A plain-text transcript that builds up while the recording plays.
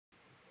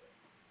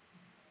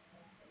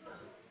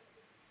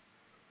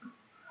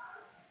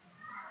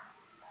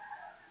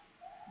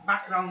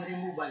background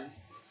removal.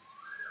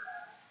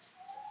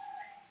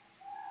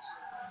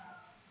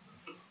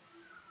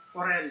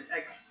 Corel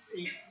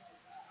X8.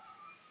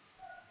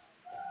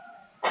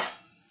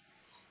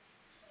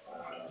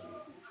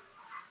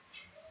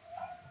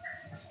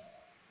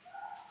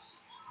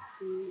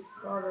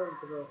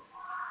 CorelDraw.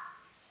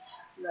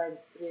 Live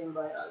stream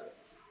by Alex.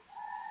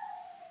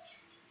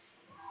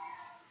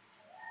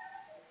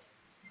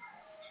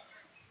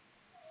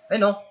 Ay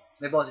no,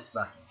 may boses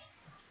ba?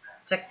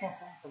 Check mo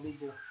sa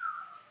video.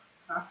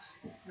 Ha?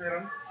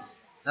 Meron?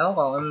 Ewan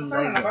ko, ano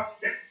live na ba?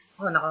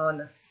 Oo, naka-on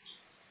na.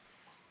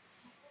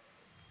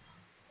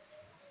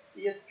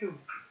 YouTube.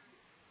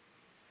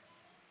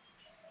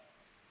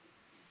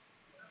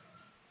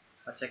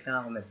 Pa-check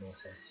na ako may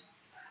boses.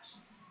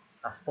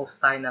 Tapos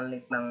post tayo ng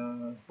link ng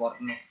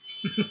porno.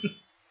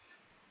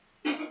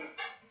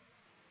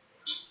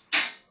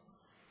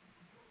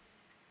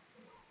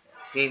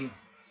 Game.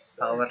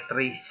 Power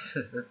trace.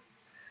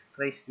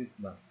 Trace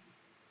bitmap.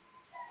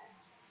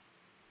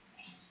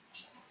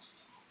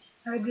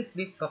 Edit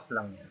bitmap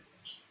lang yan.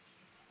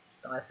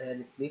 Ito kasi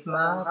edit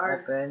bitmap.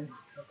 Open.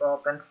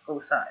 Open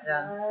pusa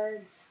yan.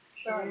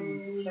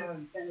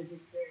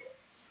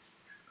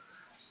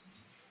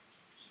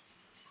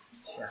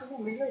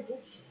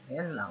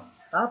 Ayan lang.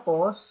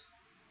 Tapos,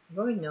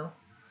 gawin nyo.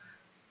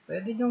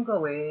 Pwede nyo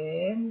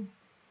gawin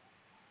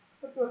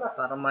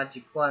para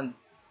magic wand.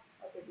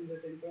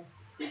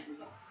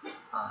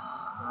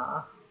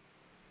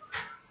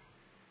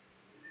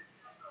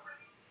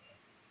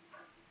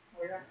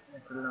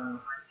 Ito lang.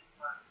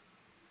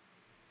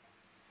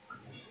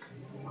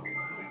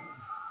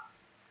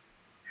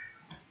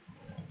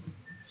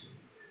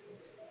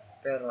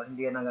 Pero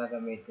hindi yan ang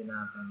gagamitin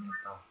natin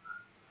ito.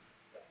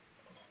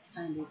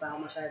 Hindi pa ako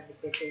masyadong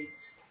dictate.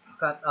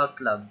 Cut out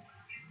log.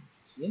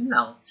 Yun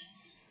lang.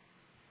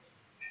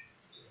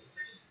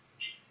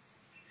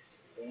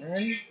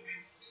 Then,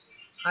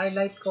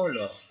 highlight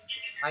color.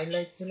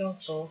 Highlight nyo lang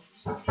to.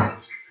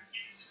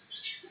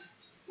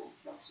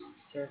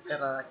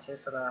 Etc.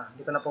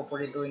 Hindi ko na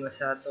pupulituin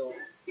masyado.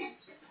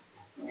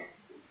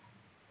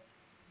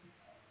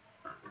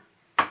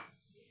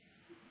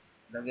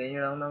 Lagyan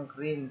nyo lang ng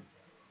green.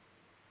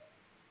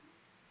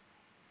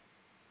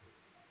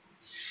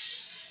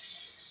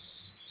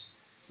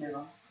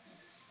 Meron?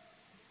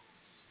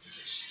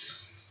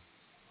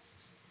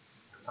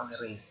 Pang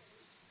erase.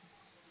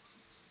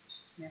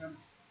 Meron.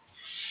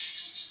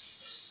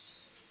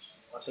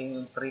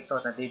 Pating prito,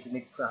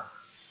 nadidinig ka.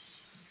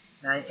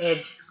 Na yung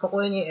edge.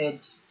 Kukunin yung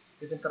edge.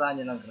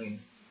 Pipinturahan nyo ng green.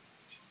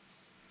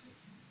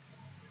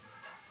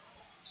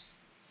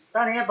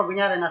 Paano yan pag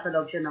kunyari nasa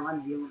loob siya ng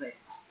ano yung red?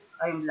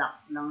 Ay yung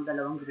black ng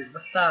dalawang green.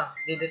 Basta,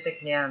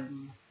 didetect niya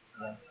yan.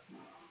 Yan.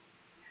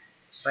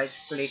 Right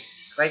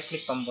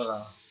click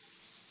pambura.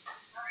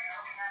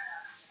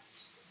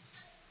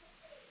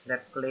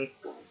 Left click,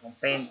 ang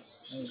paint,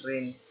 ang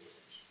green.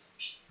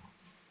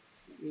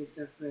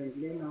 User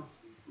friendly, no?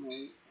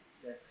 May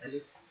left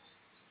click.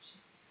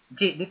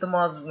 G, dito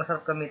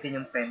masarap gamitin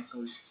yung pen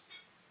tool.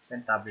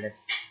 Pen tablet.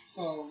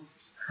 Oo.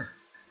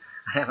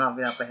 Kaya nga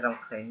pinapahiram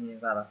ko sa inyo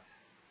para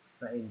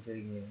sa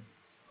injury nyo.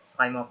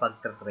 Saka yung mga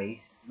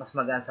pag-trace. Mas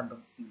magaan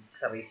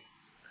sa wrist.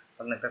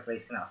 Pag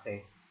nag-trace ka na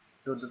kasi,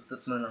 dudutut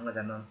mo lang na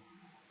gano'n.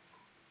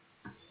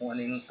 Kung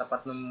ano yung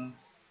tapat ng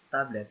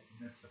tablet,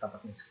 sa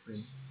tapat ng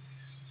screen.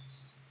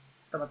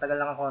 Ito matagal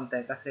lang ang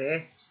konti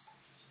kasi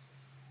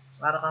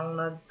para kang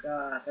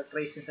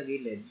nag-trace sa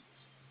gilid.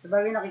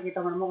 Sabagay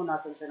nakikita mo naman kung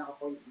nasan siya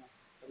naka-point mo.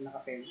 Pag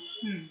naka-pen.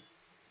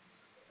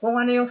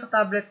 Kung ano yung sa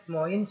tablet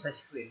mo, yun sa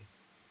screen.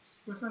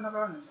 Gusto na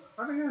ka ano?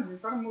 Parang yun,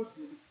 parang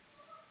mostly.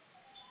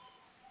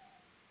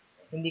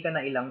 Hindi ka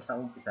na ilang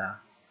sa umpisa.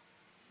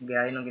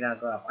 Gaya yung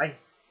ginagawa ko. Ay,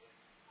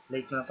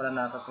 late mo na pala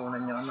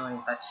natutunan yung ano,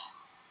 yung touch.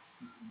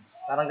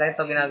 Parang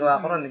ganito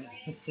ginagawa ko ron.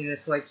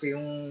 Sineswipe ko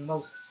yung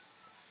mouse.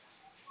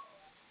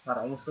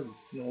 Para umusog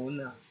yung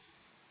una.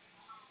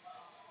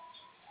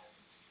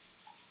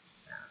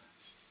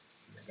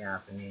 Lagyan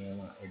natin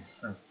yung mga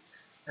edges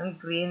ng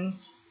green.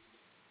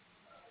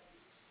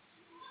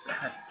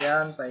 At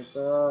yan,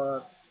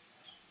 paikot.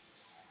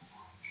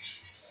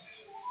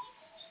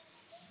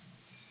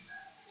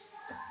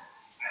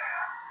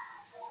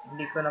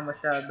 Hindi ko na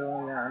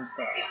masyadong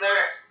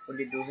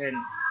puliduhin.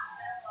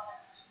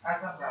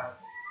 Asa ba?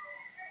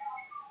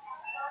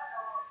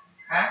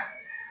 Ha?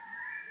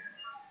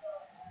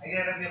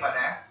 Nag-review ka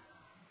na?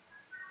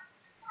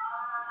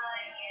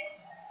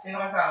 Sino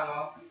kasama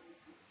mo?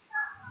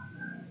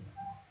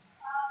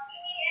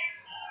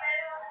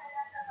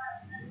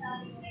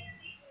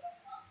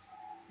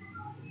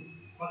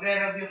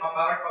 Magre-review ka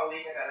pa or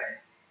pauwi ka na rin?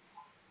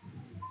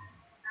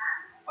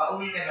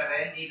 Pauwi ka na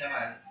rin? Hindi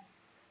naman.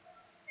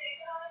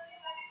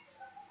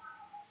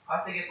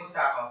 Sige, punta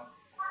ako.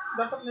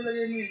 Dapat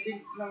nilagay mo yung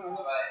link ng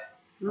ano ba?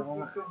 Link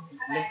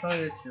ng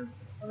YouTube.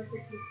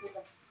 Click ko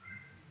lang.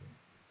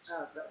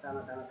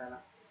 Tama.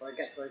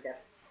 Forget.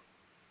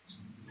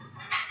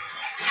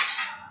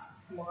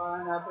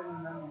 Makahanapin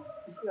yung ano.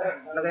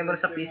 Lagay mo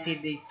rin sa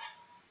PCD.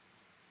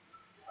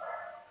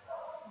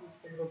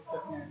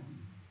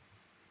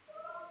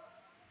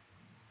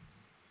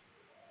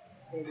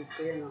 Edit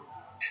ko yan, oh.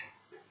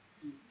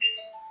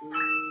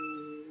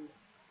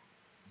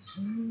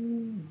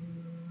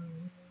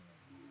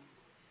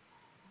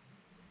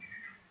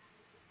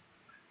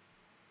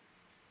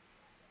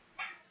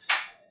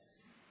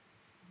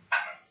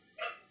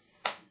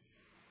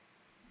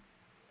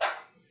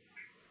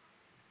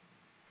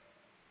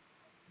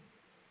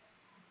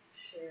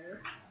 Share.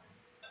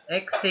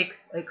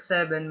 X6,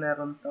 X7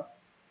 meron to.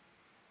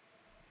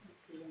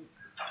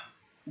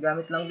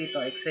 Gamit lang dito,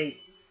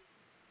 X8.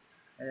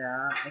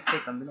 Kaya,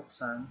 X8 ang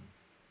binuksan.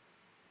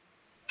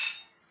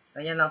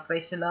 Kaya lang,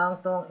 trace nyo lang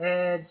tong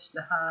edge,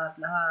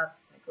 lahat.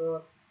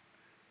 Ikot.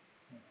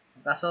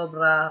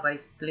 Pagkasobra,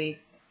 right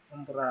click,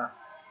 umbra.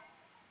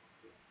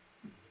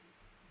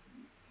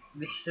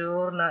 Be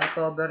sure na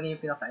i-cover nyo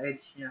yung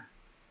pinaka-edge nya.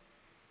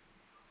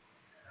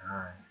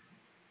 Ayan.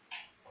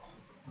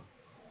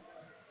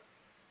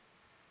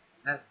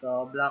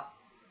 Ito, black,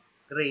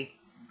 gray.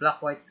 Black,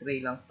 white, gray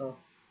lang to.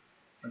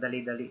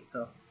 Madali-dali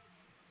to.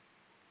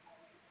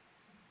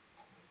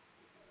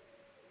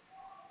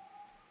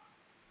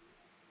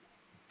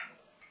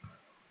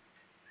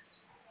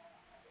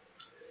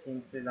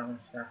 Simple lang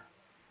siya.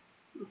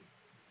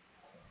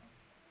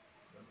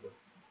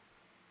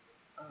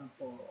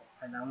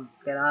 Kailangan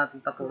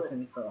natin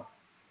tapusin ito.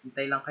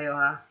 Hintay lang kayo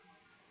ha.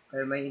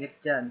 Kayo may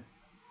inip dyan.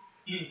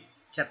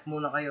 Chat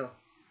muna kayo.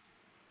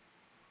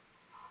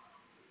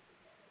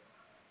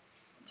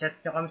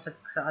 Chat nyo kami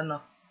sa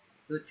ano,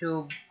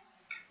 YouTube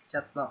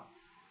chat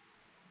box.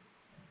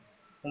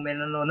 Kung may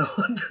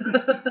nanonood.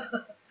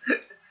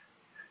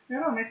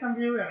 Pero may isang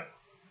viewer.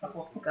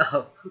 Ako. Ikaw.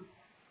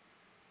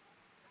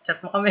 Chat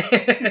mo kami.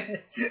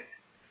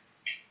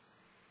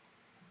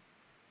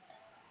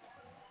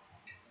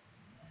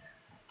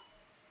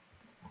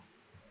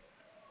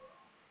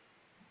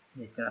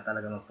 Hindi ka na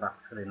talaga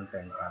mag-practice rin ng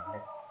pen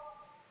tablet.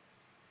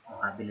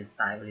 Makabili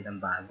tayo ulit ng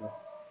bago.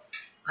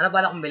 Ano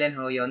bala kong bilhin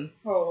ho yun?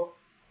 Oo.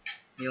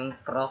 Yung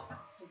Pro.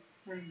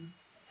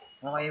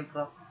 Okay yung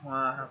Pro.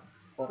 Mga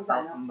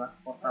 4,000 ba?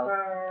 4,000.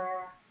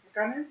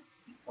 Magkano yun?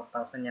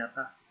 4,000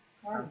 yata.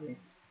 Okay.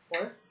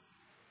 4?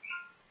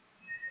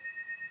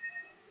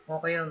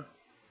 Okay yun.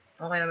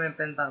 Okay naman yung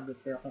pen tablet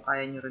kaya kung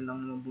kaya nyo rin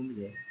lang naman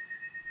bumili.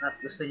 At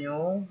gusto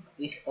nyo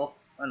is of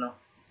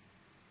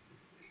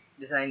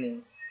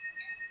designing.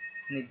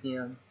 Need nyo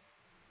yun.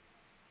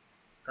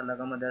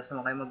 Talaga madalas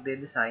naman kayo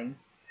magde-design.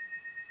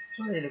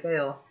 Sumili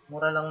kayo.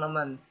 Mura lang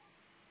naman.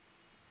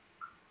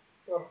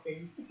 4K.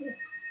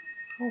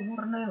 Oh,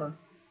 mura na yun.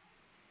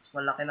 Mas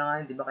malaki na nga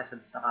yun, di ba? Kaysa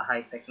sa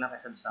high-tech na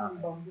kaysa sa akin.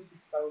 Bamboo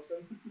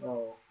 6,000.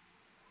 Oo.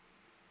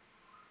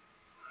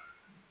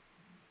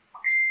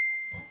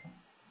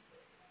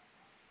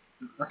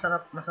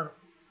 Masarap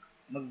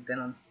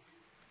mag-ganon.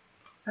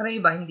 Pero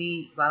iba,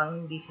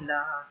 parang hindi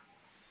sila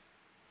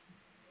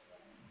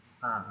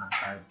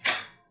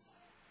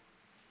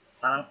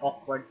parang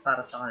awkward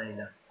para sa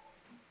kanila.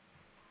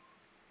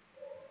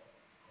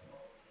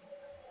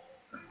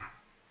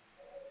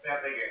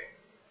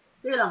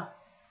 Sige lang.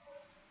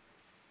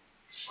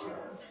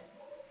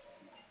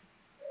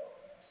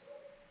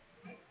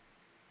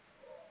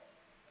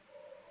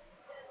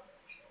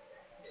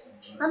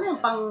 Ano yung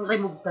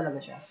pang-remove talaga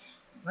siya?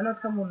 Manood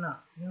ka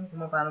muna. Yung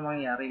kung paano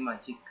mangyayari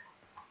magic.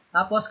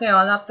 Tapos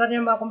ngayon, after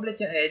nyo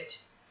ma-complete yung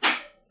edge,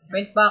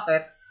 paint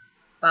bucket,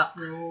 pack.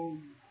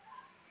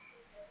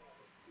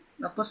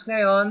 Tapos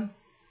ngayon,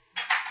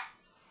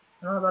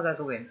 ano ba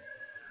gagawin?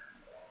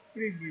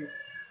 Preview.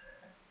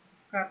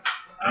 Cut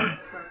out.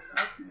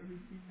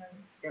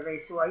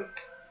 Erase white.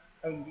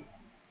 Ay, hindi.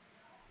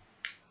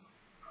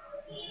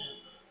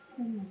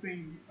 Yung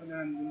preview.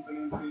 Nandun pa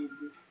yung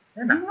preview.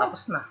 Yan na,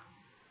 tapos na.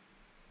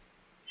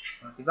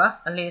 Diba?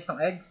 Ang linis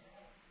ng edge.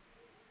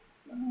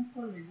 Anong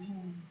pala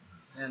yun?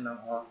 Ayan o.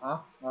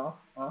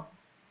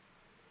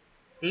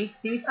 See?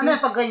 Ano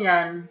yung pag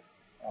ganyan?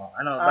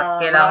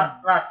 Ba't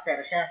kailangan?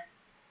 Raster siya.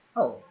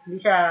 Hindi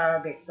siya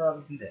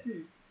vector. Hindi.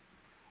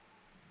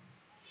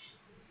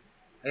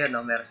 Ayun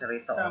o, meron siya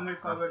rito. May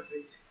power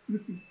trace.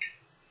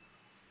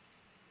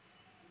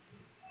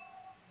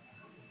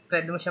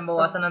 Pwede mo siya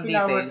bawasan ng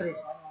Power detail.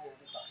 trace.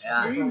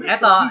 Ayan.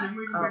 Eto,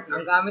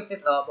 ang gamit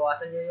nito,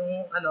 bawasan nyo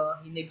yung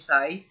yung nib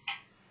size.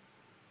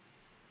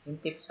 Yung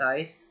tip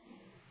size.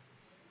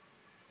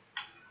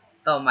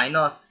 Ito,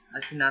 minus.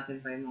 Alisin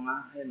natin pa yung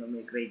mga,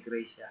 may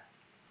gray siya.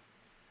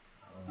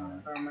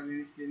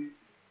 Malinis-linis.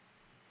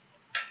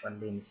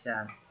 Panlinis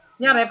yan.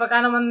 Kunyari,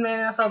 pagka naman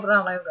may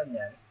nasobrahan kayo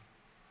ganyan,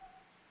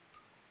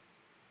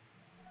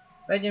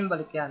 pwede yung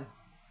balik yan.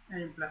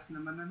 Ay, yung plus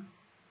naman nun.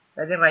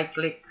 Pwede right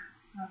click.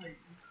 Okay.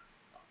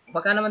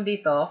 Pagka naman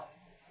dito,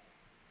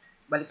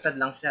 baliktad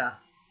lang siya.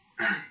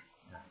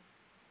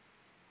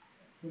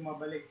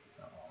 Bumabalik.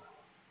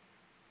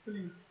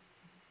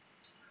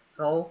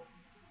 So,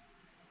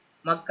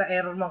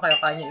 magka-error man kayo,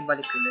 kaya nyo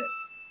ibalik ulit.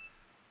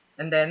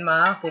 And then,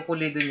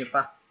 mapupulido nyo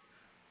pa.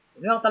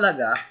 Yun lang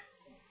talaga,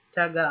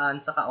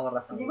 tiyagaan, tsaka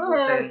oras ang Di ba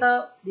may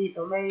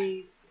dito,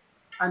 may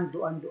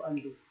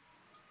undo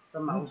sa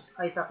mouse,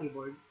 ay sa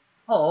keyboard?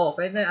 Oo,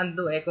 pwede na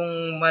undo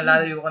kung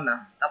malayo ka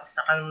na, tapos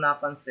naka nung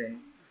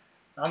napansin,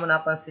 Saka mo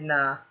napansin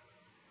na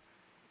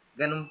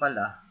ganun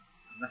pala.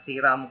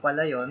 Nasira mo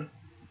pala yon.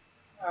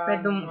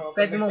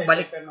 Pwede mo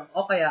balik.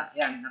 O kaya,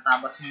 yan,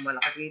 natabas mo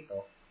malaki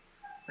dito.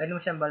 Pwede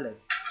mo siyang balik.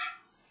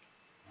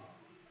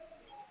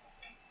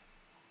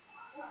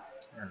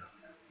 Ano.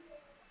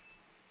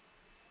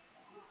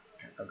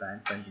 Ito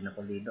ganito, hindi na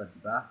pulido,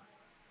 diba?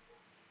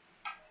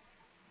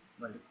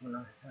 Balik mo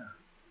lang siya.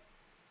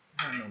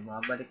 Ano,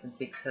 mabalik yung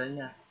pixel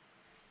niya.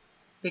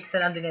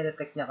 Pixel ang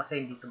dinedetect niya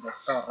kasi hindi to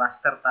vector.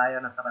 Raster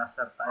tayo, nasa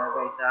raster tayo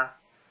guys ha.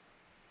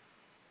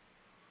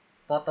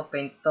 Photo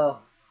paint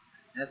to.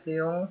 Ito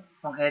yung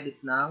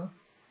pang-edit ng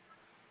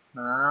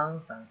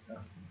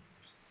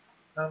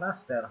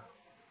raster.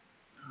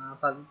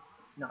 Pag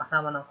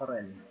nakasama ng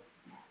Corel.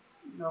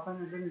 Okay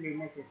na din,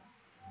 linis eh.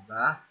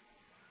 Diba?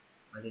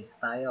 Malis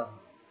tayo.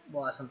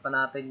 Bukasan pa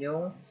natin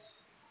yung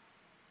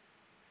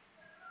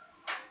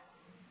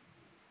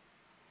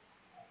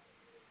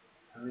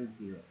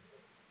review.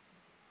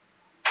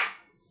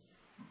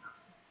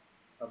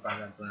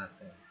 Pabagan po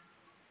natin.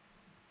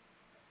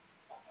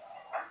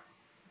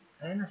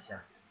 Ayan na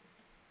siya.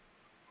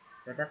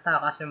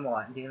 Nagtatakas yung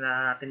mukha. Hindi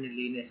na natin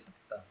nilinis.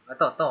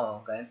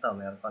 Ito. Ganito.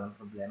 Meron pa ng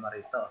problema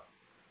rito.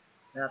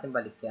 Hindi natin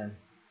balik yan.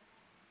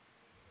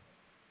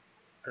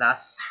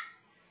 Plus.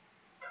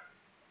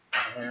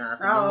 Ayan na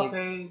natin yung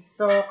Okay.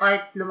 So,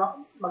 kahit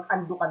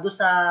mag-undo ka doon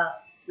sa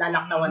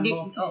lalaktawan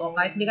mo. Oo,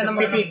 kahit hindi ka na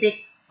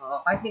specific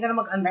kahit hindi ka na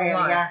mag-undo na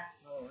area. nga.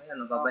 Oo, ayan.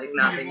 Babalik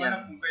natin yan.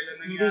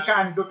 Hindi siya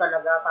undo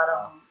talaga.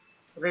 Parang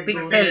reduce.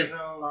 Pixel.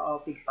 Oo,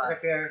 pixel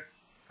repair.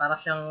 Para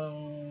siyang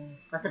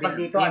Kasi pag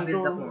dito undo,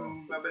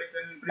 babalik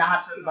lang yung lahat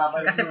previous,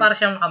 ibabalik. kasi para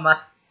siyang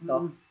nakamask to.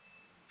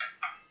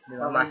 Di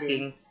ba? Babalik.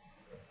 Masking.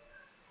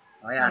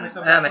 O yan. May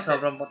May sobrang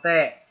sobrang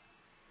puti.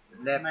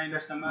 Left.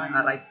 minus naman.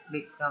 Right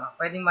click ka.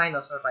 Pwedeng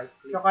minus or right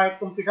click. So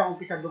kahit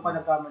umpisa doon ka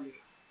nagkamali.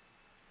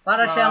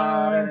 Para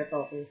siyang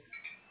okay.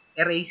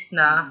 erase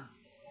na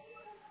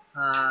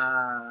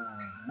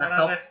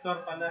Para restore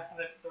pala.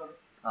 Restore.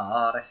 Oo,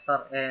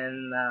 restore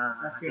and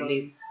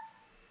delete.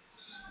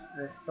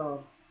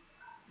 Restore.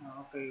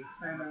 Okay.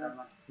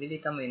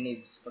 Delete mo yung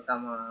nibs pagka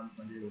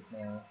ma-delete na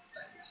yung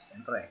files.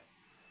 Siyempre.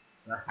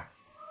 Diba?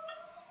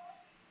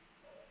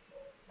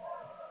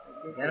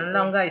 Ganun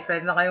lang guys.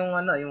 Pwede na kayong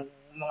yung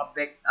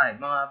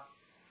mga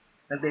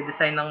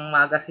nagde-design ng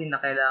magazine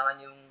na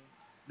kailangan yung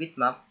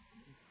bitmap.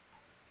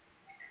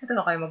 Ito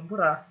na kayo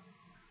magbura.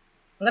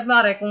 Hanggat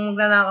maaari, kung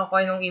magnanakaw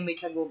kayo ng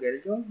image sa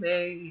Google, yung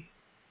may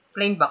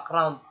plain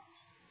background.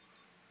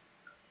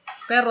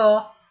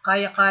 Pero,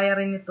 kaya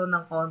rin ito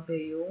ng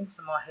konti yung sa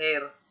mga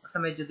hair. Basta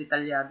medyo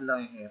detalyado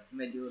lang yung hair.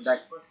 Medyo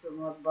dark. Basta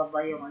magbaba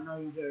yung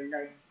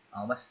hairline.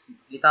 Mas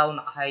litaw,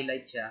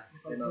 naka-highlight siya.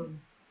 Ganun.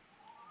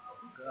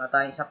 Gawa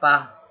tayo isa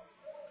pa.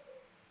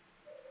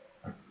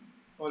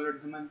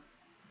 Colored naman.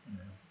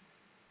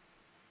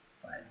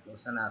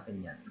 Close na natin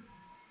yan.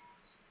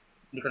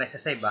 Hindi ko na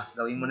isa-save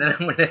Gawin mo na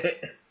lang muli.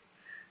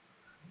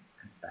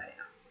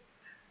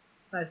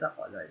 Tayo sa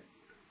colored.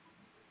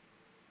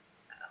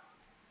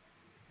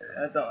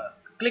 Ito.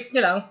 Click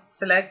nyo lang.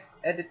 Select.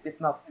 Edit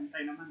bitmap.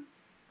 Hintay naman.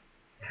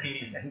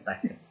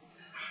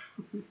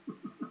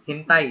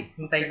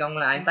 Hintay lang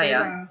muna. Hintay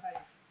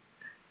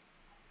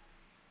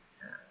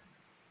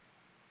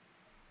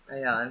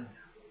Ayan.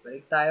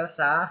 Balik tayo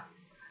sa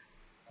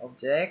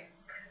object.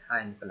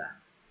 Hindi pala.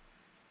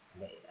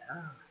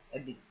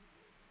 Edit.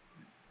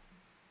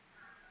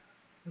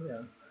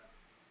 Ayan.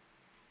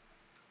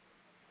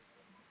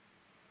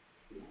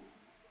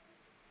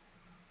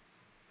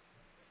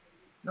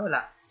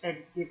 Wala.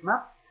 Edit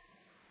bitmap.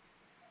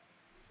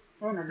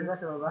 Ayun, naliba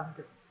sa baba.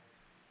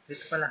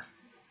 Dito pala.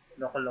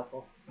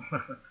 Loko-loko.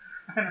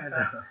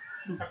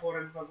 Sa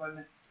Corel pa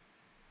pala.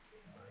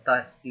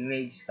 Tapos,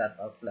 image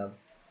cutout lang.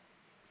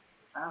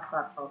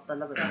 Cut out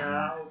talaga siya.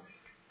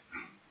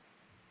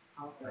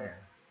 Okay.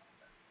 Ayan.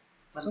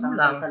 Zoom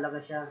lang. talaga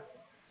siya.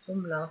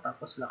 Zoom lang.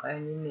 Tapos,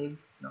 lakayan yung name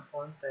ng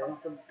konti. Pang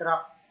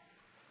subtract.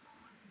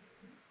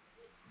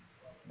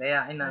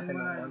 Dayain natin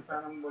ng konti.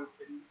 Parang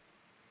ballpen.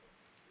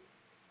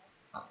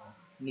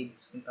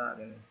 Nibs kung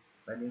tawagin.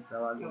 Pwedeng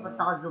tawagin. Dapat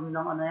naka-zoom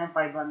ng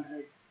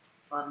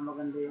 500 para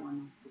maganda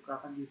yung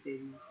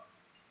pagkaka-detail mo.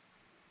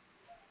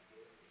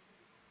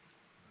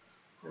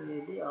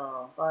 Pwede,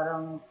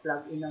 parang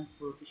plug-in ng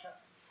Photoshop.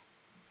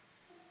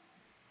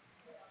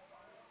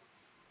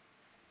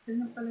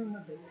 Yan pala yung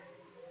madali.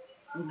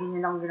 Hindi nyo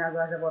lang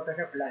ginagawa sa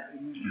Photoshop,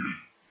 plug-in yun.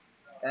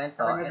 Kaya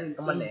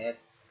ito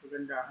maliit.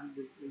 Pagandahan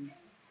built-in.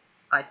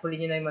 Kahit huli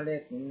nyo na yung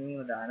maliit,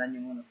 yung daanan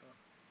nyo muna to.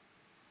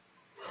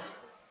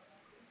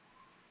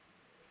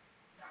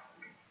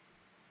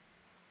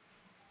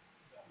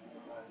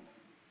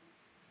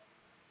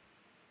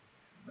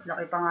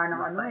 Laki pa nga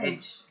ng Basta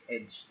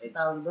edge.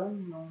 Tawag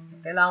doon,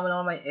 yung Kailangan mo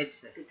lang may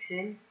edge.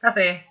 pixel.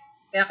 Kasi,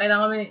 kaya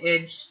kailangan mo yung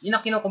edge, yun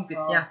ang kinukompute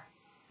niya.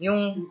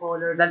 Yung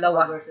Color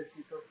dalawa. versus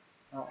nito.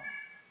 Oo.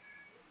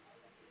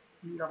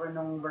 Yung laki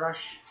ng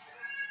brush.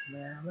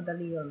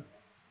 Madali yun.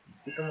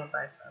 Dito mo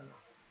tayo sa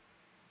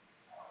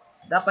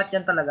Dapat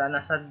yan talaga,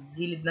 nasa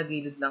gilid na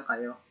gilid lang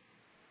kayo.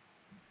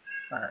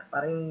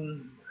 Para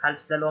yung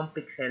halos 2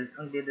 pixel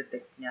ang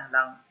didetect niya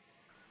lang.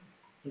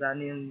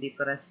 Gano'n yung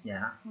difference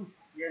niya.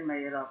 Yan,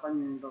 mahirapan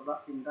yung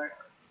baba, yung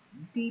dark.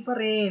 Hindi pa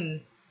rin.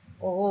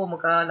 Oo,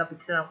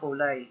 magkalapit sila ng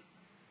kulay.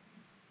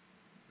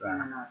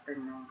 Tingnan natin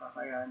yung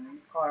kakayanin.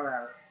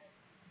 Corel.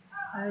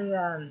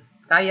 Ayan.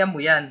 Kaya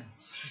mo yan.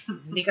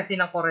 Hindi kasi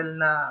ng Corel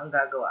na ang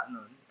gagawa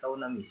nun. Ikaw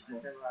na mismo.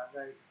 Sa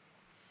bagay.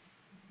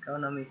 Ikaw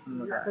na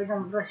mismo Laki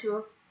ng brush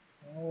yun.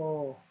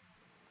 Oo.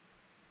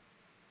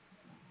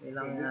 Okay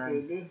lang yan.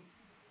 Pwede.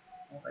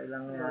 Okay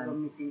lang yan.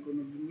 Gagamitin ko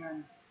na din yan.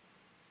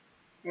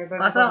 Never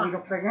Basta- ko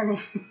binuksan yan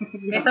eh.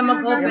 Kaysa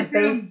mag-open. Yung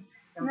paint.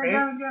 Yung paint.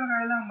 Nagamit yan,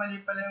 kaya lang mali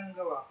pala yung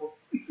gawa ko.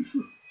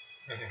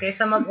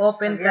 Kaysa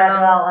mag-open ka Ginagawa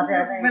ko lang. kasi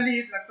ano eh.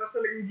 Maliit lang, tapos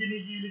talagang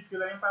ginigilid ko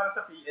lang yung para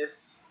sa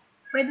PS.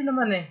 Pwede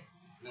naman eh.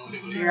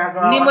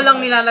 Ginagawa Hindi ko mo kasi- lang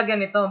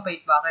nilalagyan ito, ang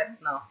paint bucket,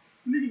 no?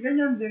 Hindi,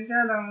 ganyan din,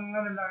 kaya lang,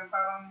 ano lang,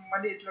 parang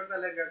maliit lang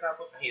talaga,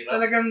 tapos Mahirap.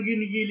 talagang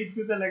ginigilid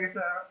ko talaga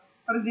sa,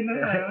 parang din na,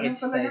 yung Edge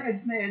na talagang edge.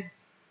 edge na edge.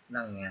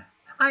 Lang yan.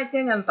 Kahit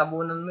yan,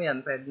 tabunan mo yan,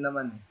 pwede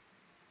naman eh.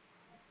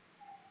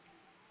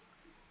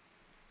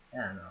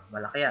 Yan, oh.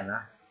 Malaki yan,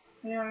 ha?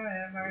 Kaya nga,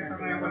 nakita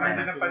ko yung wala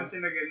din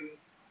napansin na ganun.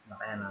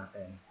 Malaki yan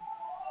natin.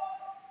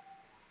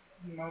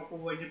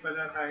 Makukuha niyo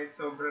pala kahit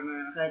sobra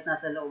na, Kahit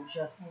nasa loob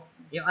siya.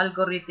 Yung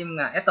algorithm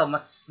nga, eto,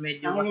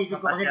 medyo Ang mas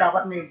inisip ko kasi mapasya.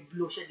 dapat may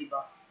blue siya, di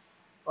ba?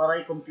 Para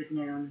i-compute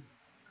niya yun.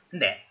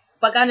 Hindi.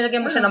 Pagka nilagay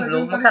mo siya ng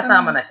blue,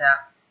 magsasama na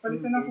siya.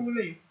 palitan ng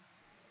kulay.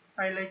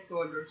 Highlight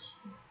colors.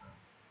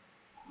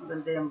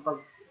 Maganda yung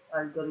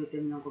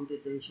pag-algorithm ng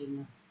computation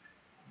niya.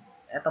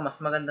 Eto, mas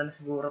maganda na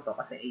siguro to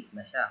kasi 8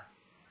 na siya.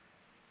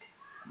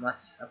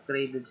 Mas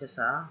upgraded siya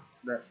sa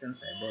version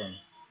 7.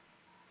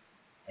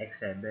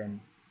 X7.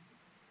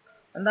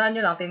 Tandaan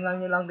nyo lang,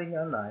 tingnan nyo lang din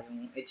yun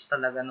yung edge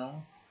talaga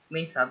nung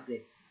main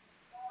subject.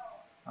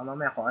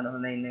 Mamaya kung ano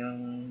na yun yung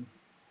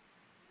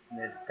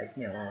detect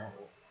nyo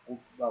o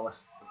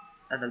bawas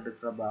dagdag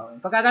trabaho.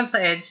 Pagka ganun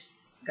sa edge,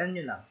 ganun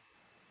nyo lang.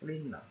 Tuloy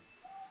lang.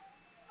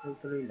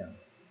 Tuloy lang.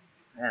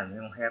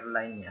 Ayan, yung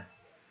hairline niya.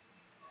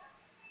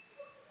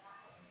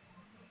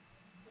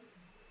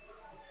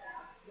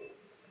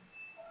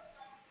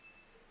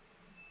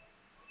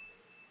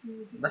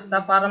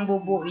 Basta parang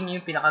bubuin nyo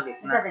yung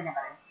pinakagitna. Nagkaganyan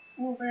ka rin.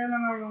 Oo, kaya lang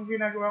nga yung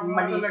ginagawa ko Yung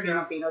nga maliit talaga.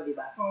 yung pino, di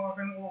ba? Oo,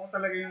 kinukuha ko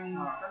talaga yung,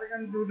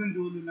 talagang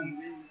dulo-dulo lang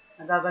din.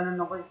 Nagaganon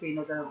ako yung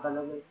pino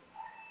talaga.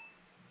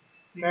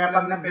 Hindi Kaya ko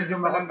pag alam na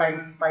nag-zoom pwede ako palang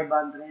times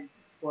ganun.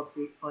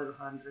 500,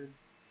 400.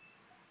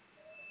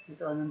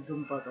 Ito, anong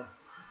zoom pa to?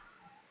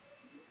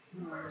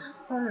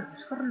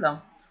 Score lang.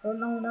 Score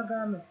lang yung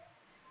nagamit.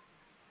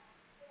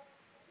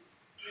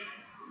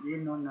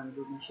 Yun no,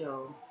 nandun na siya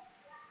oh.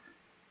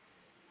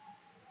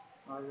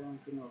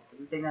 Yung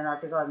pinupin. Tingnan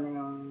natin kung ano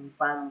yung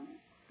parang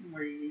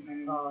May,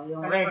 ano,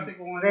 yung alam red, kasi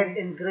kung ano, red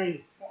and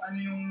gray. kung ano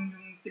yung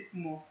tip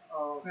mo,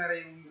 Oh, nga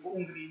yung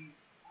buong green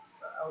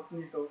sa out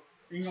nito,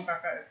 yun yung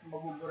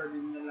mabubura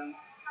din niya lang.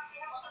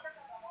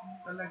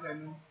 Talaga,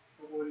 no?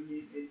 Kukunin niya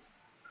yung edge.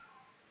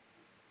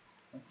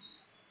 Oops.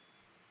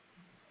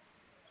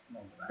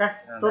 tapos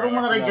turo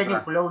mo na rin dyan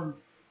yung clone.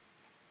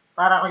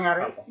 Para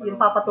kunyari,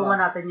 yung papatungan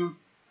natin yung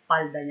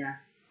palda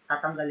niya,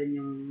 tatanggalin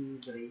yung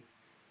gray.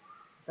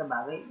 Sa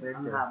bagay,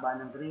 ang haba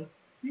ng gray.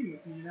 Hindi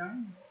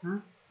lang.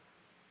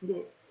 Hindi,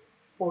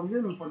 pole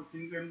yun eh.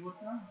 Konting gambot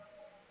lang.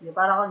 Hindi,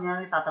 para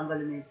kunyari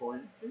tatanggalin mo yung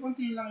pole.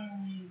 Konti lang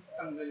yung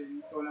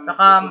tanggalin. Ito lang.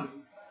 Saka,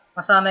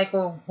 masanay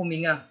ko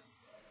huminga.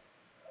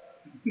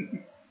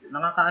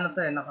 Nakakaano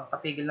to eh,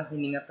 nakakapigil ng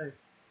hininga to eh.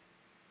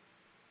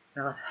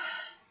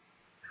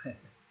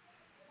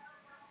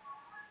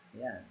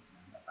 Yan,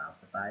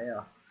 natapos na tayo.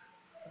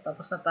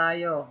 Tapos na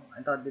tayo.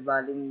 Ito, di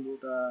baling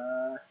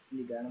butas,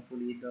 liga ng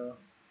pulido.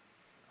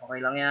 Okay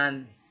lang yan.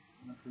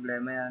 Walang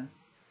problema yan.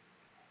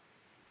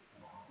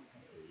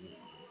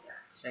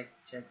 Okay.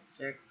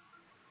 Check.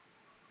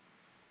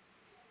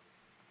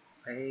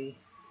 Okay.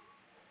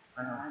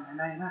 Ano?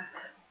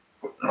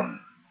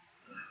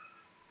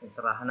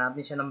 Tara,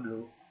 hanapin siya ng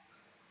blue.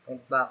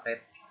 Paint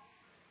bucket.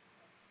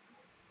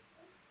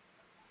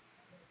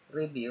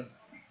 Review.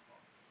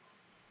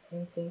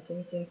 Ching. Ching.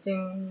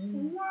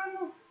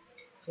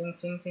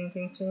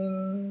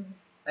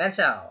 Ayan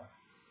siya. Oh.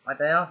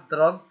 Makita nyo,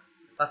 drog.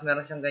 Tapos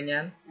meron siyang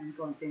ganyan. Yung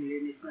konting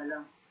linis na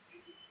lang.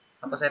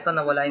 Tapos ito,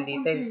 nawala yung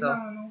details. So,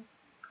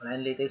 wala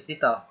yung details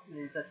dito.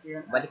 Tapos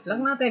yan. Balik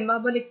lang natin.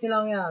 Babalik nyo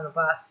lang yan.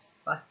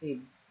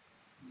 Positive.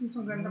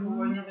 Ang ganda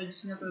ko yung edge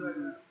niya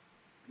talaga.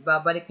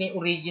 Babalik niya yung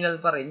original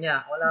pa rin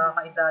niya. Wala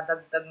ka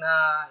idadagdag na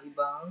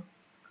ibang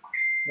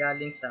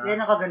galing sa... Yan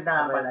ang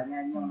kagandahan pala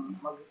niyan.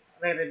 Yung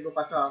magre-redo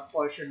ka sa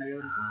portion na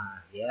yun.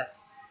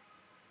 Yes.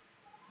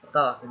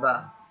 Ito,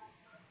 diba?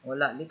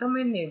 Wala. Dito mo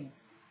yung nib.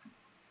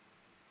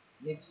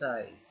 Nib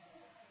size.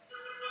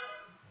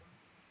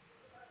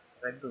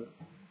 Redo.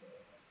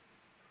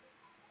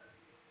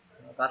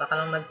 Para ka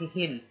lang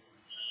nag-heal.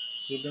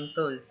 Healing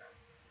tool.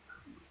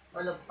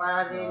 Wala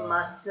pa rin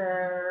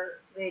Master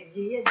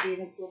Reggie yan. Di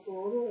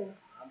nagtuturo eh.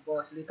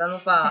 Boss, litan mo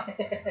pa.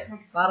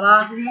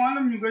 Para... Hindi mo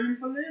alam, yung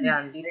galing pala yan.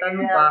 Yan, litan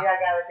mo pa.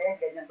 Ginagamit yan,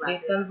 ganyang klase.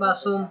 Litan pa,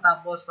 zoom,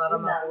 tapos para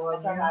Yun lang, makuha basta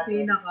niyo yung natin,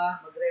 pinaka.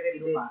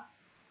 magre-redo ka.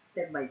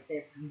 step by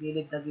step. Ang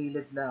gilid na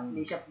gilid lang.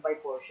 Hindi siya by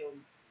portion.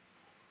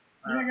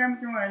 Ginagamit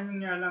yung ayun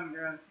nga lang.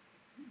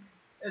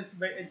 Edge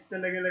by edge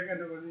talaga lang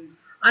ano ko din.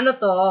 Ano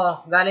to?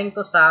 Galing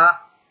to sa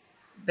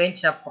Paint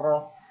Shop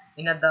Pro.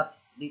 Inadapt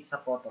dito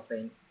sa Photo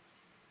Paint.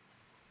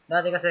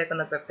 Dati kasi ako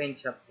nagpe-Paint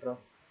Shop Pro.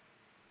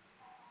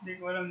 Hindi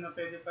ko alam na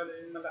pwede pala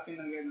yung malaki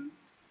ng ganun.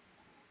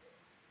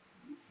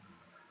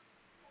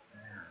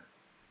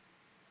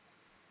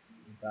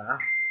 Diba?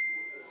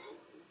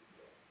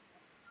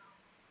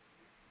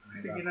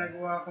 Kasi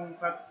ginagawa kong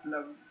cut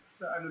lab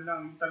sa ano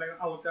lang, talagang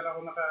outer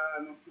ako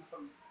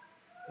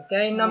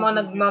Kaya yung naman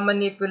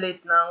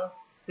nagmamanipulate ng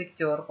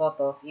picture,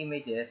 photos,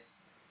 images,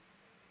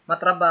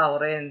 matrabaho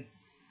rin.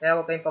 Kaya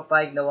huwag kayong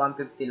papayag na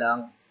 150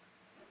 lang.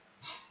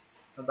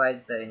 Mabayad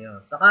sa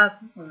inyo. Saka,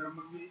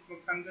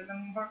 magtanggal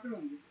ng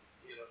background.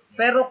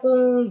 pero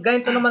kung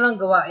ganito naman ang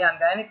gawa, yan,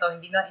 gaya nito,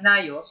 hindi na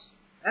inayos,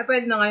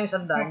 pwede na nga yung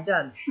 100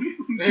 dyan.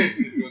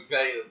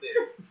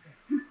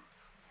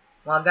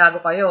 Mga gago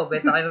kayo,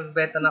 benta kayo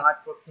nagbenta ng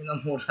artwork nyo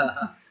ng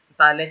mura.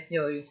 Talent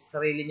nyo, yung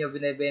sarili nyo,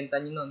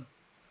 binibenta nyo nun.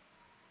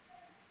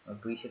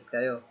 Mag-visit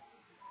kayo.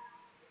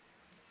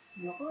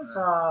 Naku,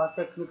 sa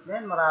technique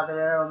na yan, marami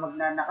na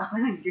magnanakaw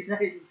ng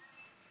design.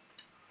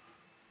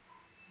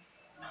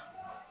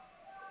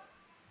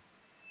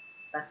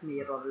 Tapos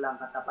mirror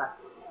lang katapat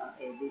ang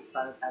edit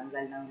para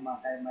tanggal ng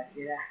watermark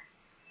nila.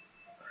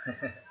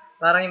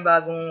 Parang yung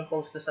bagong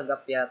post sa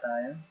Gap yata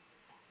yun.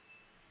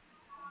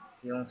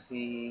 Yung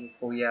si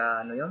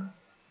Kuya, ano yun?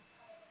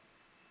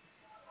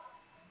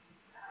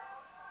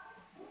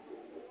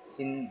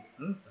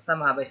 Basta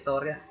mahaba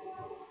istorya.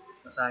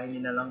 Basahin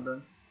nyo na lang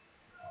doon.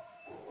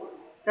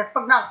 Tapos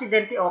pag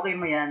na-aksidente, okay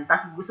mo yan.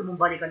 Tapos gusto mong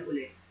balikan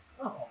ulit.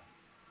 Oo.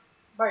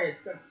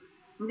 Bayad ka.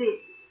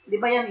 Hindi. Di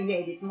ba yan,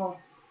 ini-edit mo?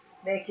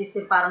 May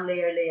existing parang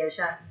layer-layer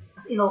siya.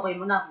 Tapos in-okay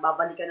mo na.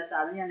 Babalik ka na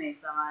sa ano yan eh.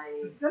 Sa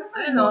may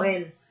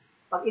Corel.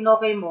 Pag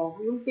in-okay mo,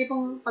 yung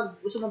tipong pag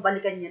gusto mong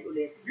balikan yan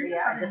ulit,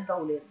 kaya adjust ka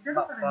ulit.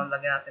 Background,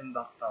 lagyan natin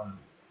background.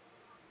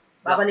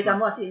 Babalikan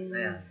mo as in...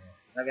 Ayan.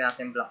 Lagyan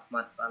natin black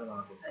matte para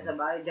makakita. Ay, sa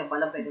bagay, dyan pa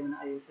lang pwede mo na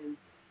ayusin.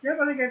 Kaya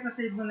pala kahit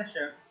na-save mo na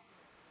siya.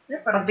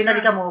 Pag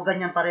binalikan mo,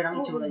 ganyan pa rin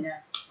ang itsura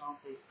niya.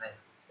 Okay. Ay.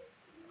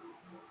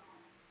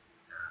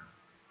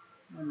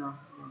 Ano?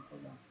 Ganito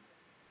lang.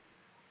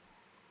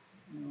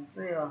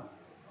 Okay, oh.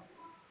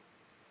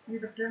 Hindi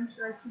ka si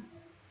Archie.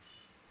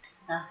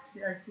 Ha? Si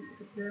Archie,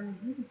 ito kaya mo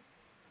dito.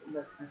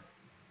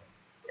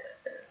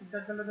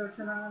 Dadala daw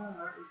siya ng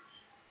RH.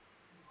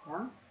 Ha?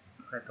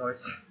 Red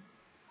Horse.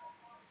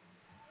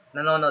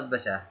 Nanonood ba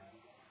siya?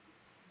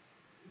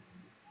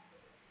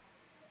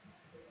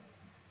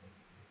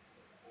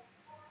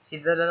 Si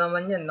Dala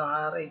naman yan, ng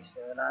RH.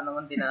 Wala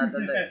naman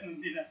dinadala eh.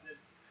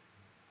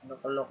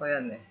 Loko-loko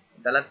yan eh.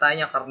 Dala tayo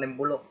niya, karneng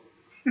bulok.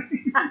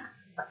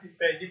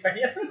 Pwede pa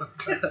yan.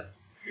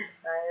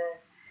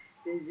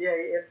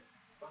 TGIF.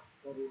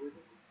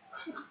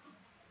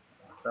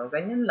 So,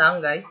 ganyan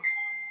lang guys.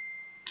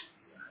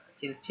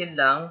 Chill-chill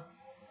lang.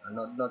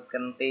 Nod-nod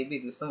ka ng TV.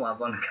 Gusto mo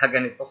habang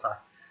nagkaganito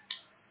ka.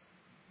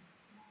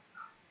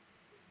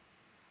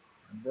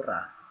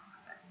 Bura.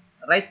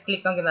 Right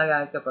click ang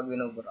ginagamit kapag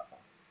binubura ko.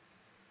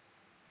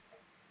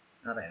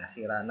 Okay,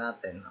 nasira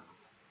natin.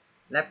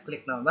 Left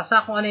click naman.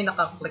 Basta kung ano yung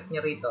naka-click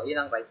nyo rito,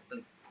 yun ang right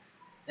click.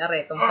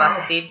 Nyari, itong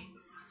positive.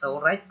 So,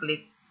 right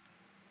click,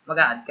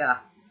 mag-a-add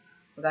ka.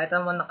 Mag-a-add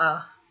naman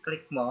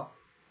naka-click mo.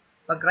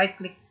 Pag right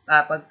click,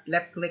 pag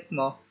left click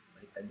mo,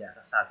 wait, dyan,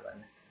 kasagawa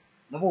na.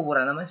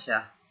 Mabubura naman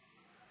siya.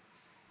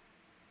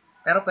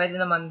 Pero pwede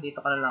naman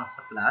dito ka na lang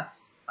sa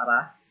plus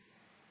para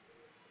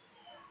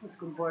Mas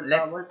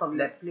comfortable pag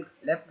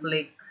left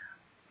click,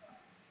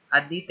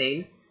 add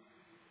details,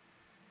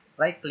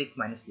 right click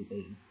minus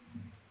details.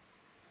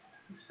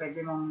 Mas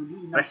pwede mong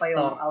diinan pa Restore.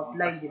 yung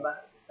outline, di ba?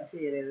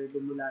 Kasi i-redo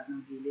mo lahat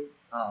ng gilid.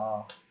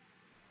 Oo.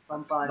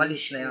 Pampalish.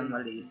 Malis na yun,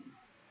 maliit.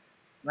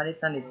 Malit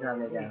na need na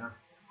ganyan.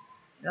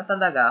 Yan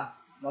talaga,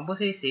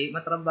 mabusisi,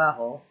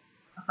 matrabaho,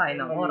 kakain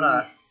ng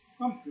oras.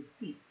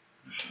 150.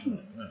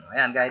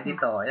 Ayan, gaya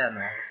dito. Ayan,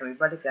 so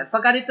ibalik yan.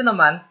 Pagka dito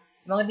naman,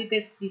 mga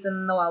details dito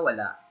na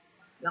nawawala,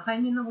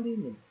 lakayin nyo ng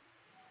ulit.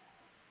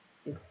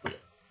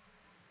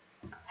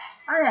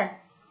 Ayan,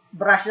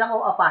 brush lang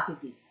o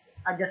opacity?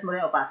 Adjust mo rin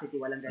yung opacity,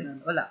 walang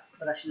ganun. Wala.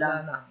 Brush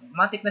Wala lang. na.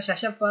 Matic na siya.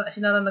 Siya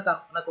na lang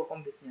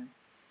nagko-compute niyan.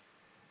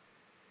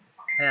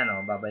 Ayan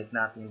babalik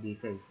natin yung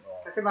details.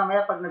 Kasi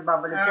mamaya pag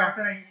nagbabalik siya, Kasi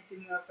nagigitin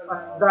nga pala.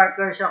 mas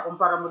darker siya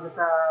kumpara mo doon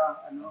sa,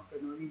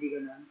 ganun, hindi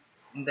ganun.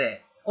 Hindi.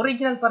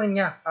 Original pa rin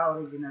niya.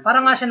 Original.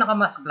 Parang nga siya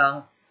nakamask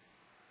lang.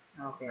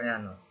 Okay.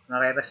 Ayan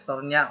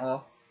nare-restore niya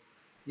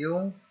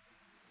yung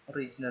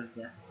original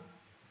niya.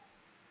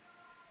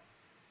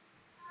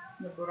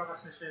 Nabura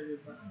kasi siya, di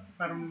ba?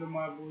 Parang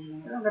lumago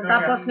yung...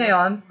 Tapos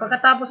ngayon,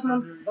 pagkatapos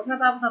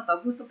natapos na to,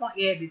 gusto pang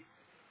i-edit.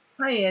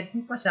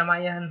 Ma-edit pa siya,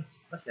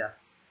 ma-enhance pa siya.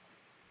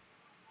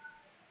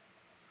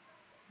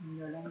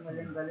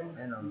 Galing.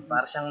 Ayan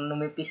para siyang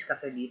numipis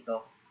kasi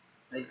dito.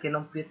 Dahil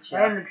kinumpute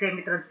siya. Ayan,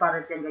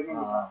 nag-semi-transparent yan, ganyan,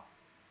 di ba?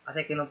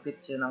 Kasi kinumpute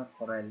siya ng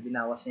Corel.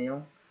 Binawas niya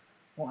yung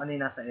kung ano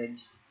yung nasa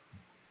edge.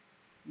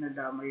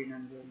 Nadama yun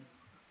nandun.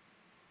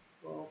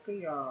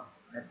 Okay,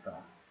 Ito.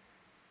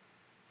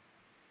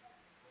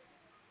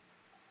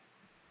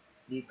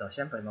 Dito,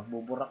 syempre,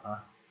 magbubura ka.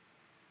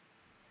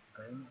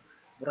 Okay.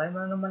 Burahin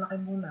mo na ng malaki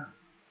muna.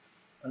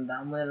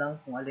 Tandaan mo na lang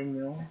kung alin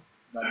yung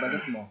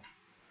babalik mo.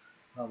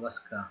 Bawas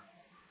ka.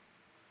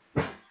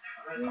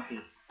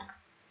 Okay.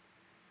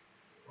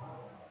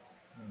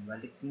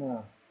 Balik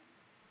mo.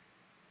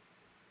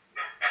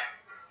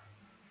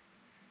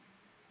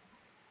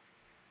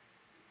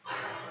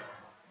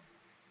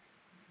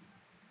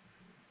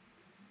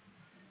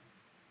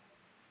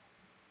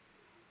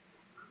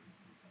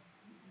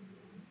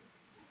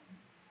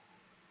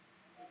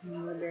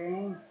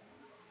 Galing.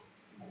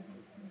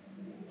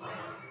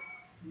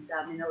 Ang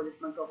dami na ulit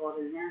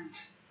magko-corel niyan.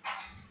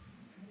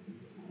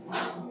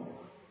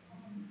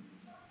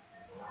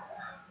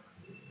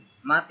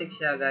 Matic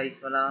siya guys,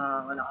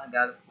 wala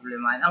kang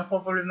problemahin. Ang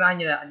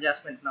problemahin nyo na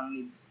adjustment ng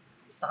nibs.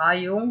 Saka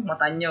yung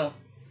mata nyo.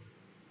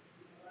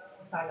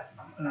 Talas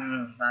lang.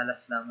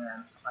 Talas lang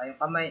yan. Saka yung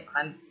kamay,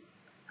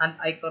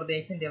 hand-eye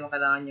coordination, hindi mo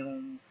kailangan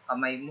yung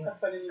kamay mo. At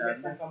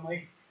paliligas ng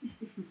kamay.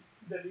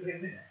 Dali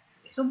rin.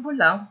 Isumbol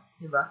lang,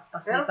 di ba?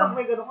 Pero pag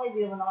may ganun ko,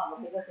 hindi naman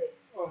nakakatigas eh.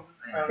 Oh,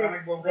 Kasi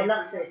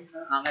relax eh.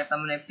 Makita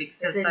mo na yung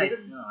pixel Kasi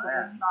size. dito,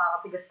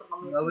 nakakatigas ng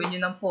kamay. Gawin nyo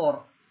ng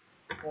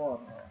 4.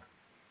 4.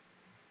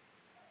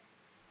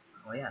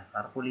 O yan,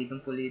 para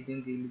pulidong-pulido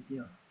yung gilid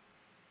nyo.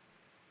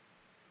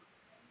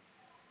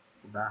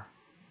 Diba?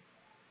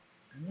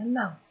 Ganyan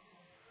lang.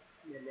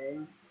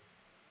 Galing.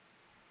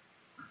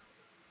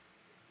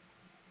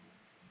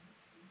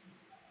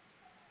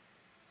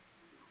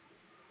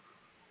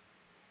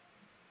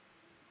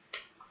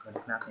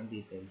 Kalis natin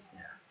details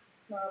niya.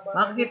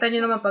 Makikita nyo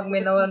naman pag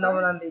may nawala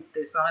ng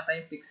details, makita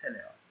yung pixel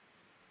eh.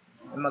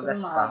 Yung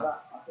magaspang.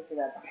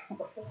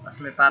 Tapos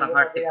may parang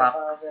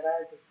artifacts.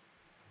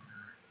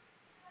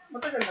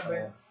 Matagal na ba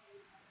yan?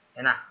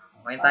 Yan na.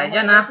 Okay tayo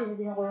dyan ha.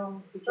 Hindi ko yung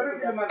Pero picture hindi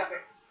ko dati. lumalaki.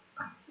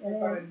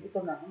 Ito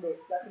na, hindi.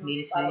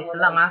 Linis-linis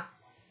lang ha.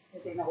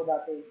 Tingnan ko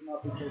dati, mga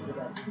picture ko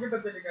dati. Hindi ba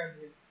delikado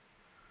yun?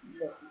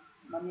 Hindi.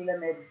 Manila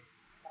Med,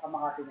 saka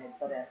Makati Med,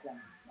 parehas lang.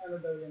 Ano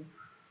daw yan?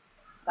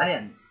 Ano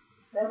yan?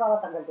 Pero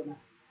makatanggal ko na.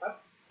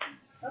 Pats?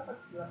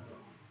 Pats lang.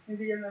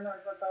 Hindi yan na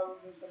natawag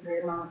yung Hindi,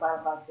 mga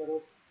parang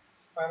cancerous.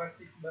 para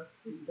sis ba?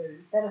 Sis ba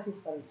yun? Pero sis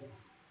pa rin siya.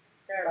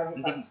 Kaya,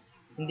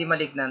 Hindi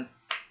malignant.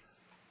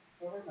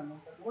 okay naman.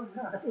 Huwag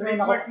na. Kasi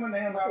Trademark mo na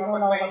yan. Kasi Para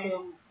inuna pag ko kasi may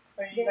yung,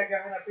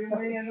 ilagahan natin.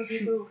 May ano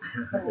dito.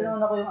 kasi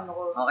inuna ko yung ano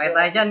ko. Okay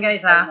tayo dyan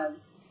guys ha.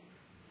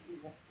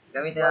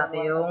 Gamitin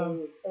natin yung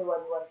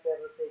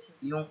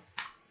yung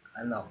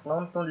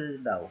clone tool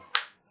daw.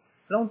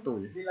 Clone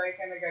tool. Hindi lagi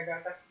ka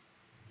nagagatas.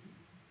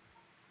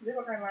 Hindi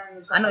ba kailangan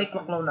yung Ano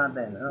i-clone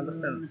natin? Ano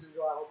gusto mo?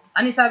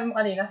 Ano yung sabi mo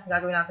kanina?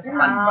 Gagawin natin sa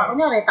pan.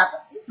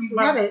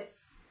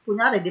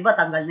 Kunyari, di ba,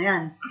 tanggal na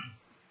yan.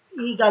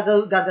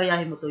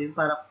 Gagayahin mo to yung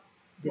para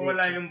Kung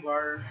wala yung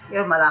bar.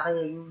 Yung malaki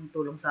yung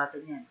tulong sa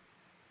atin yan.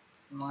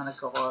 Yung mga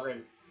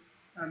nagko-corel.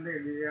 Hindi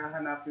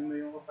hahanapin mo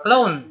yung kapatid.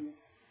 Clone.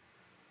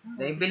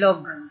 Yung bilog.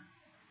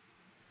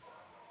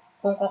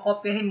 Kung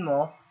kokopyahin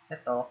mo,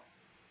 ito,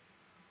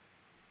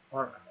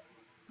 or,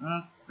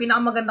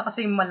 pinakamaganda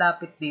kasi yung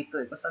malapit dito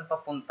eh, kung saan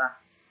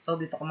papunta. So,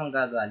 dito ka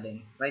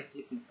manggagaling. Right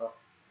click mo to.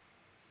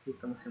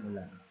 Dito mo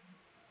simulan.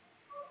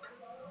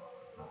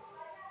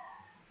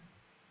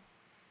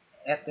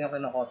 Ito yung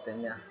kinokopya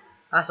niya.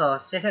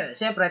 So,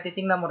 syempre,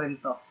 titingnan mo rin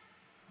to.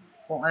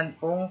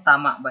 Kung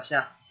tama ba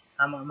siya.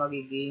 Tama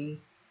magiging,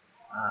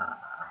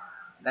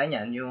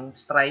 ganyan, yung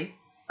stripe,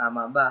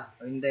 tama ba?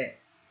 So, hindi.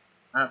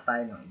 Ano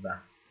tayo ng iba?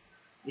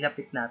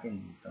 Ilapit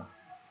natin dito.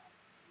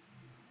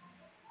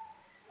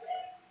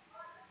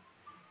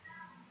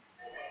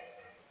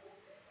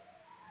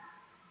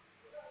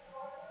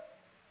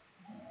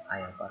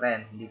 Ayaw pa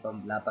rin. Hindi pa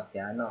lapat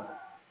yan, no?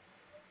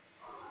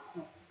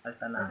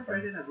 Alta natin.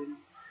 Pwede na din.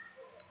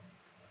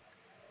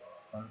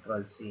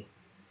 Control C.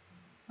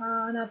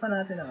 Hanapan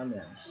natin ang ano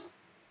yan.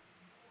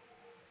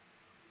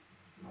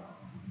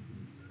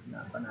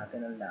 Hanapan natin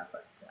ang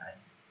lapat. Yan.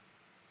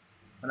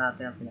 Hanapan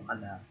natin ang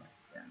pinakalapat.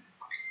 Yan.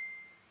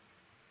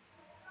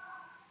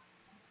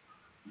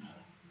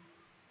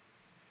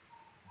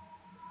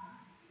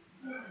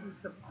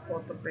 Sa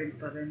photo paint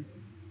pa rin.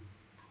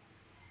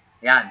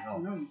 Yan, oh.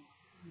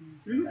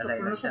 Alay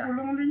na siya.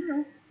 Kapulong din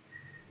yun.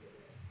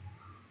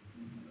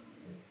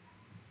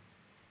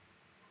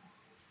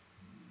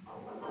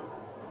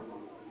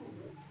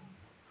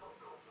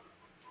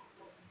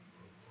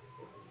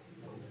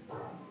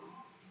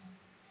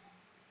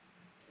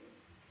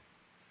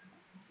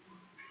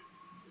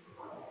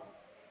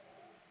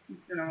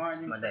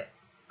 Mali.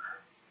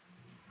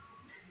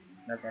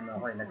 Nag-ano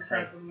ako eh,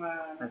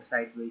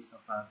 nag-sideways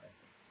ako agad.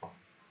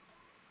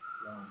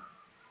 Yan.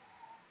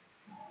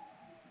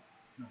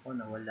 Naku,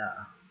 nawala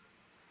ah.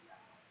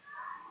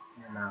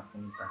 Yan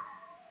napunta.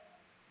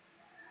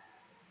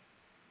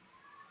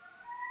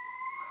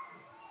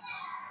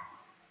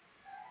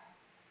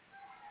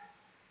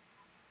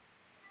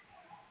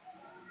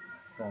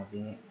 Ito,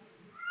 tingi.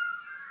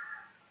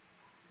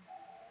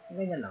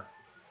 Ganyan lang.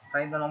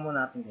 Try na lang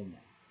muna natin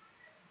ganyan.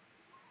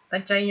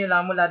 Tansyahin nyo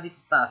lang mula dito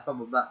sa taas,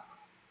 pababa.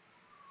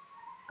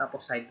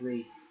 Tapos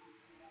sideways.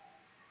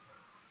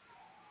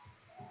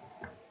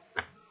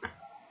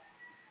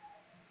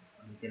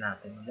 Ulitin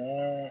natin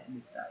ulit.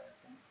 Ulit tayo.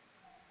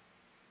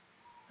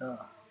 Ito.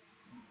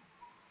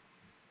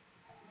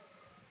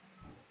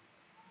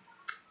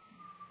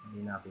 Hindi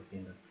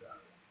napipindot ko.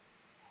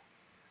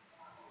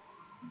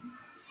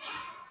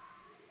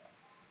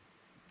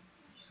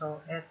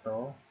 So,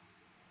 eto.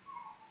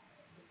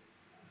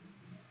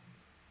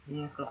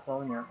 Yung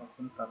clock niya,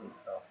 papunta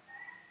rito.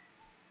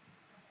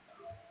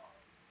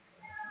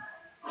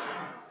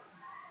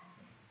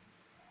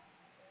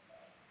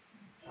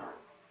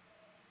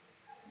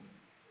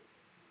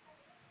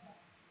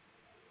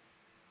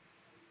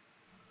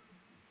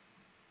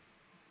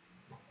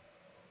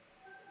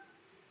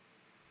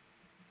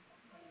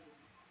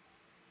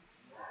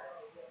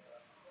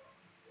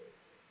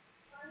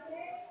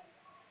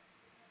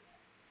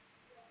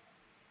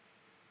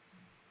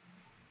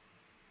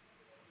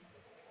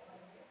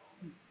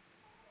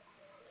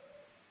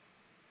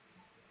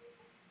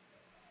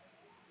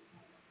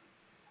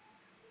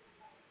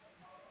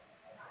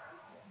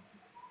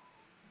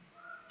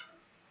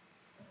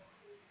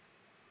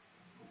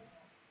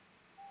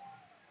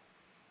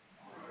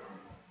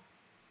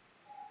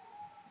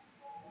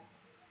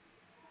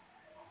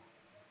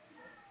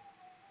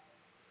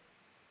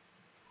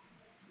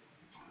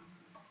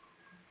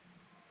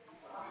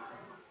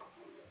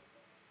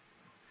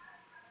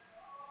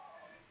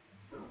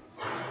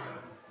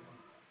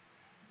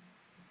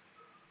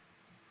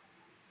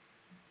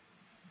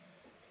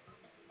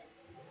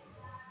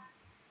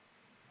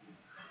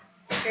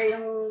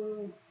 Kaya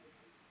yung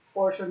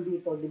portion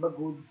dito, di ba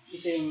good?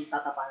 Ito yung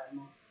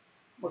tatapalan mo.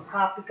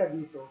 Mag-copy ka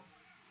dito,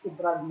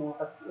 i-drag mo,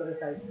 tapos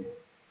i-resize mo.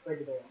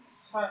 Pwede ba yun?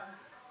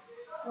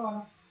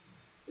 Oo.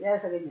 Kaya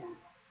sa ganyan.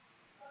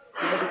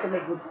 Di ba dito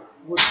may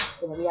good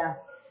area?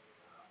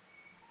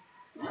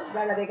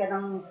 Lalagay ka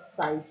ng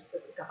size,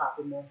 tapos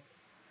i-copy mo.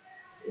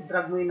 Tapos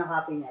i-drag mo yung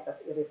nakopy niya,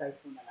 tapos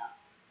i-resize mo na lang.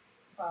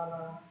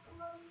 Para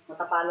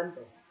matapalan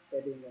to.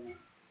 Pwede yung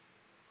ganyan.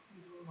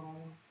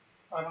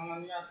 Parang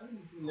ano yata,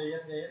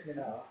 layer,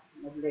 gano'n.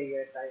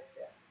 Mag-layer type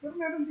siya. Pero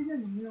meron din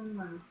yan, yung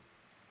ano.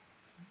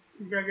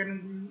 Gaganon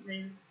din,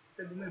 ay,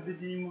 sabi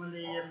din yung mga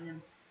layer niyan.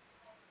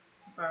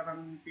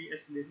 Parang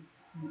PS din.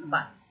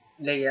 Pa?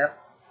 Layer?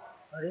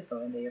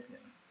 Dito, layer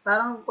yan.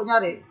 Parang,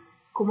 kunyari,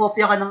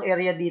 kumopya ka ng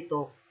area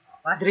dito,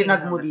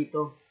 drinag mo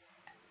dito.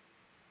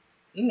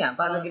 Yun nga,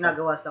 Parang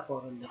ginagawa sa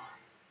CorelDraw.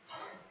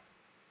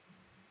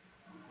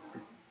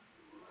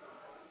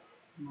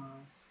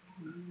 Mask,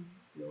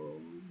 flow.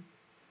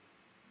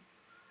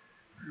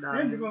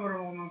 Ngayon, di ba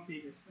marunong mga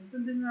PS?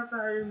 Hindi nga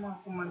tayo yung mga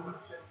command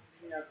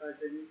hindi yata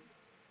dyan.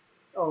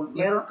 Oh,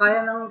 meron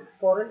kaya ng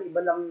Corel,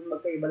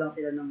 magkaiba lang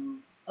sila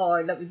ng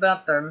iba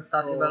lang term,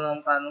 tapos iba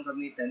lang paano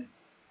gamitin.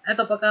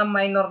 Ito, pagka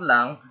minor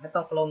lang,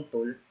 itong clone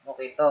tool,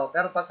 okay to.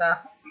 Pero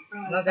pagka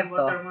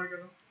ganito,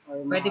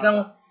 pwede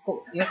kang,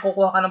 yung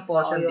kukuha ka ng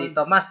portion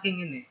dito,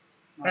 masking yun eh.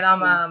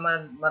 Kailangan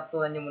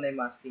matunan nyo muna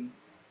yung masking.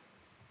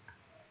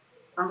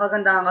 Ang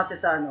kagandahan kasi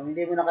sa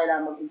hindi mo na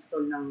kailangan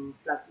mag-install ng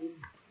plugin.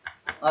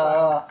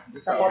 Oo.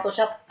 Sa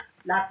Photoshop,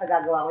 lahat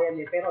nagagawa ko yan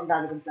eh, pero ang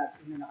dami kong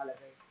plugin na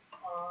nakalagay.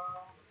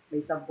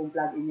 May 10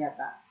 plugin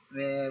yata.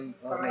 May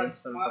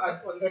install mga pa.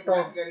 add-ons Ito,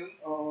 na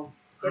ganun.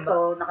 ito,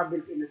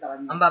 naka-built-in na sa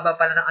kanya. Ang baba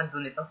pala ng undo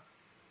nito.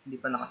 Hindi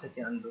pa nakaset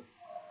yung undo.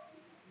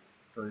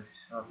 Tools,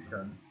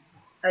 option.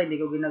 Ay, hindi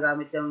ko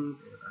ginagamit yung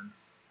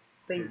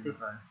paint eh.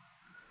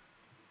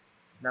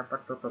 Dapat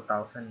to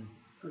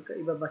 2,000.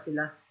 Magkaiba ba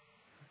sila?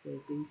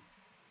 Settings.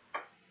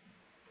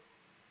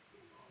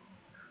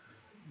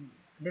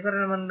 Hindi ko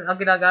rin naman,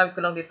 ang ginagamit ko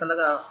lang dito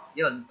talaga,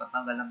 yun,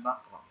 patanggal ng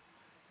background.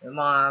 Yung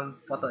mga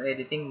photo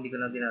editing, hindi ko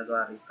na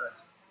ginagawa rito.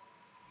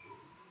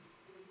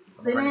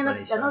 Sino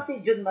yung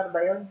si Junmar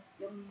ba yun?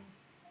 Yung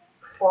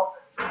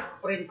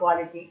print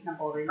quality ng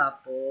Corel?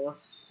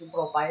 Tapos, yung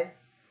profile?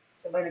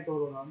 Siya ba yung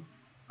nagturo nun?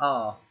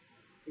 Oo.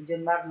 Si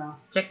Junmar, no?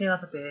 Check nyo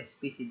lang sa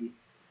PCB.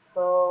 So,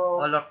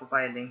 Color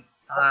profiling.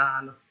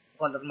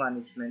 Color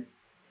management.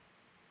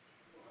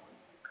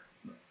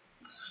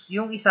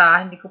 Yung isa,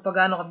 hindi ko pa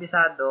gaano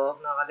kabisado,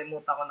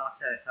 nakalimutan ko na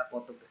kasi sa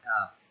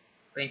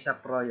Paint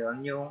Shop Pro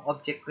yun, yung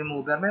object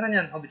remover. Meron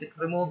yan, object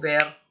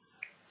remover,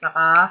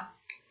 saka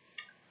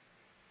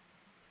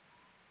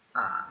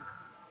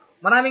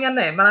maraming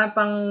maraming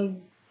pang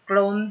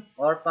clone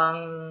or pang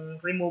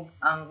remove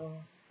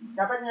ang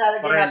dapat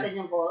nilalagay Corel. natin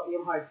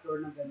yung hardcore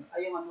na gano'n.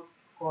 Ay, yung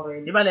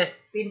Corel. Di ba, Les?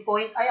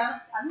 Pinpoint. Ay,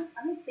 ano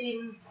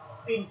pin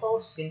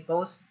post? Pin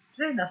post?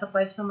 Nasa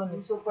files naman.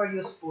 Yung super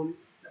useful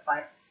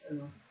na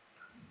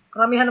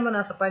Karamihan naman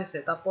nasa files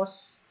eh. Tapos,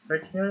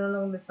 search nyo na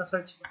lang din sa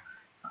search.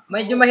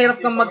 Medyo mahirap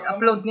kang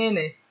mag-upload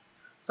ngayon eh.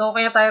 So,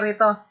 okay na tayo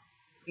rito.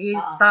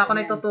 Saka ko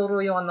na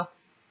ituturo yung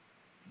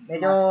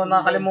Medyo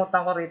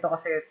nakakalimutan ko rito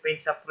kasi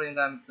Paint Shop Pro yung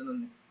gamit ko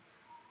nun eh.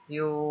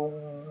 Yung,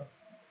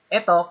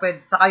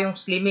 saka yung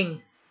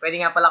slimming. Pwede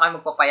nga pala kayo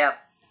magpapayat.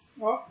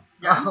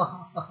 Yan.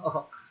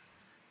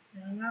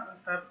 Yan nga,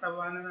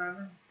 tatawa na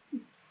namin.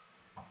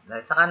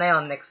 Saka na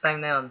yun, next time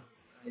na yun.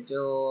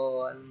 Medyo,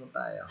 ano mo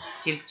tayo,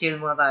 chill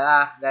muna tayo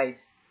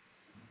guys.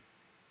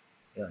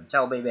 Yun,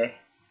 ciao baby.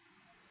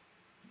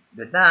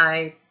 Good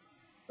night.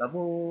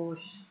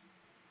 Babush.